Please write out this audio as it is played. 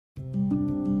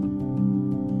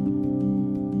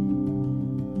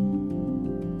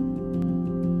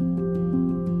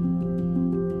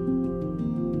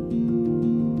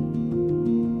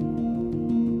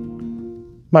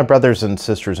My brothers and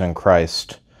sisters in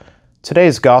Christ,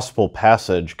 today's gospel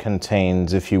passage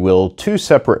contains, if you will, two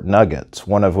separate nuggets,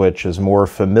 one of which is more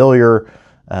familiar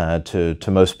to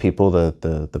most people,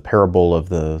 the parable of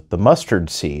the mustard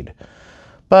seed.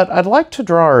 But I'd like to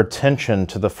draw our attention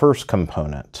to the first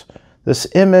component, this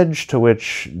image to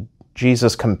which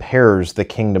Jesus compares the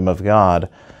kingdom of God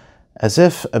as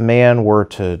if a man were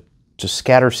to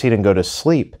scatter seed and go to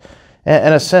sleep.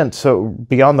 In a sense, so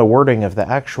beyond the wording of the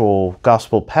actual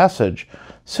gospel passage,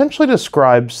 essentially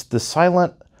describes the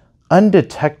silent,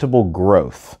 undetectable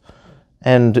growth.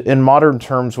 And in modern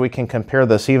terms, we can compare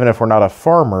this, even if we're not a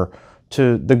farmer,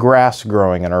 to the grass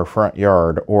growing in our front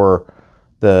yard, or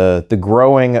the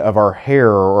growing of our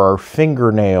hair or our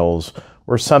fingernails,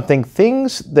 or something,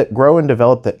 things that grow and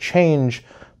develop that change,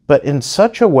 but in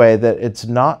such a way that it's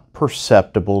not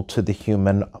perceptible to the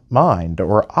human mind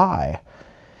or eye.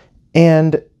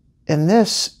 And in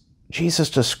this, Jesus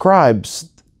describes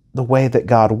the way that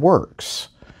God works.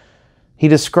 He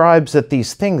describes that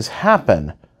these things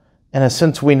happen. In a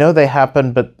sense, we know they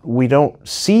happen, but we don't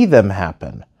see them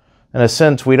happen. In a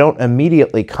sense, we don't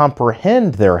immediately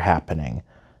comprehend their happening.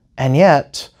 And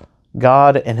yet,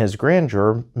 God in His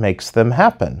grandeur makes them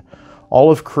happen. All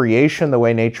of creation, the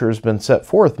way nature has been set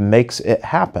forth, makes it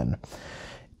happen.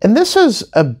 And this is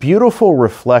a beautiful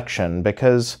reflection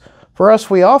because for us,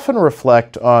 we often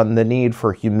reflect on the need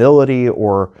for humility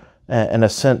or, in a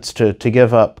sense, to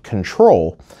give up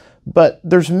control. But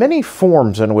there's many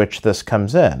forms in which this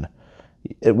comes in.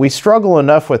 We struggle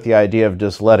enough with the idea of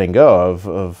just letting go,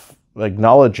 of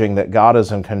acknowledging that God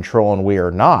is in control and we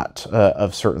are not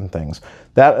of certain things.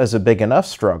 That is a big enough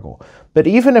struggle. But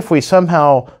even if we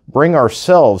somehow bring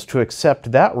ourselves to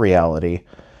accept that reality,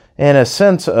 in a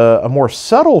sense, a more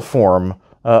subtle form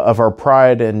of our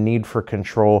pride and need for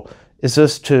control is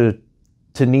this to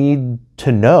need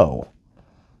to know.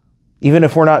 Even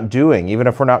if we're not doing, even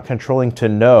if we're not controlling, to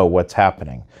know what's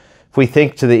happening. If we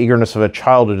think to the eagerness of a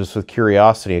child who just with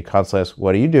curiosity constantly asks,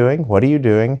 what are you doing? What are you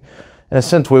doing? In a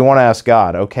sense, we want to ask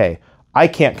God, okay, I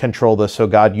can't control this, so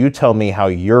God, you tell me how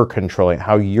you're controlling it,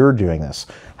 how you're doing this.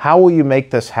 How will you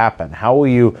make this happen? How will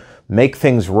you make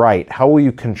things right? How will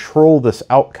you control this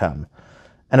outcome?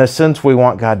 In a sense, we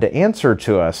want God to answer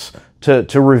to us,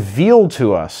 to reveal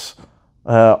to us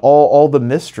all the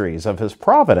mysteries of His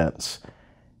providence.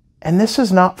 And this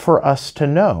is not for us to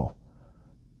know.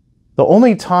 The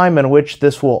only time in which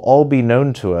this will all be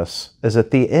known to us is at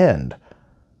the end,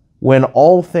 when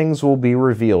all things will be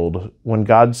revealed, when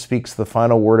God speaks the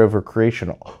final word over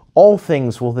creation. All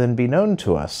things will then be known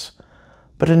to us.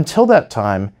 But until that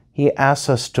time, He asks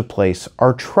us to place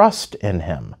our trust in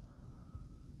Him.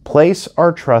 Place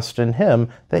our trust in Him,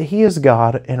 that He is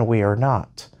God and we are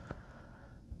not.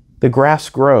 The grass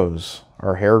grows,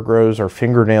 our hair grows, our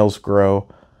fingernails grow.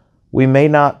 We may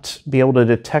not be able to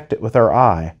detect it with our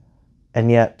eye,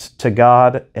 and yet to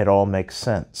God it all makes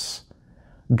sense.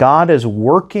 God is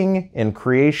working in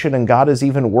creation, and God is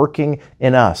even working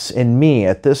in us, in me,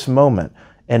 at this moment,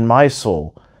 in my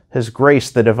soul. His grace,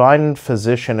 the divine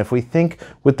physician, if we think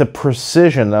with the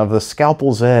precision of the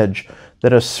scalpel's edge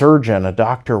that a surgeon, a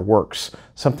doctor works,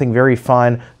 something very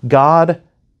fine, God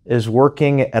is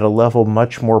working at a level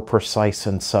much more precise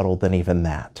and subtle than even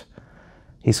that.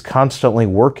 He's constantly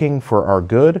working for our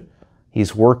good.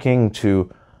 He's working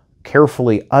to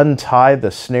carefully untie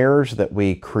the snares that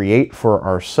we create for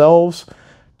ourselves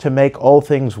to make all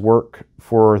things work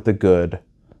for the good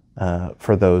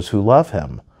for those who love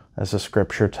Him, as the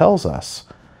Scripture tells us.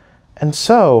 And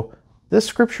so, this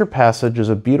Scripture passage is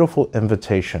a beautiful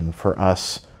invitation for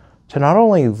us to not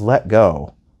only let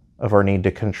go of our need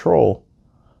to control,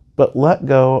 but let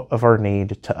go of our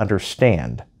need to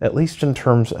understand, at least in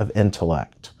terms of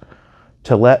intellect.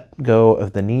 To let go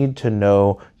of the need to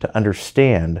know, to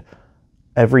understand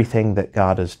everything that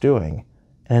God is doing,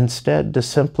 and instead to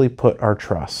simply put our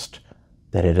trust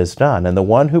that it is done. And the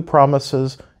one who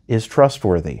promises is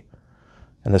trustworthy.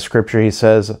 In the Scripture He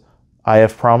says, I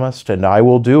have promised and I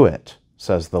will do it,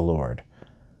 says the Lord.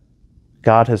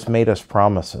 God has made us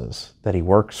promises that He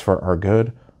works for our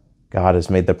good. God has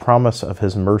made the promise of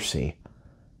His mercy.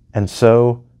 And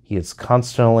so He is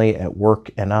constantly at work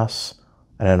in us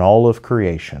and in all of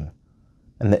creation.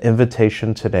 And the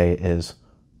invitation today is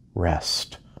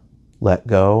rest. Let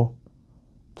go.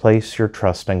 Place your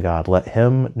trust in God. Let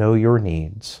Him know your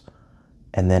needs.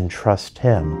 And then trust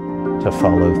Him to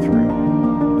follow through.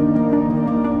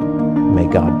 May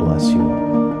God bless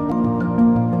you.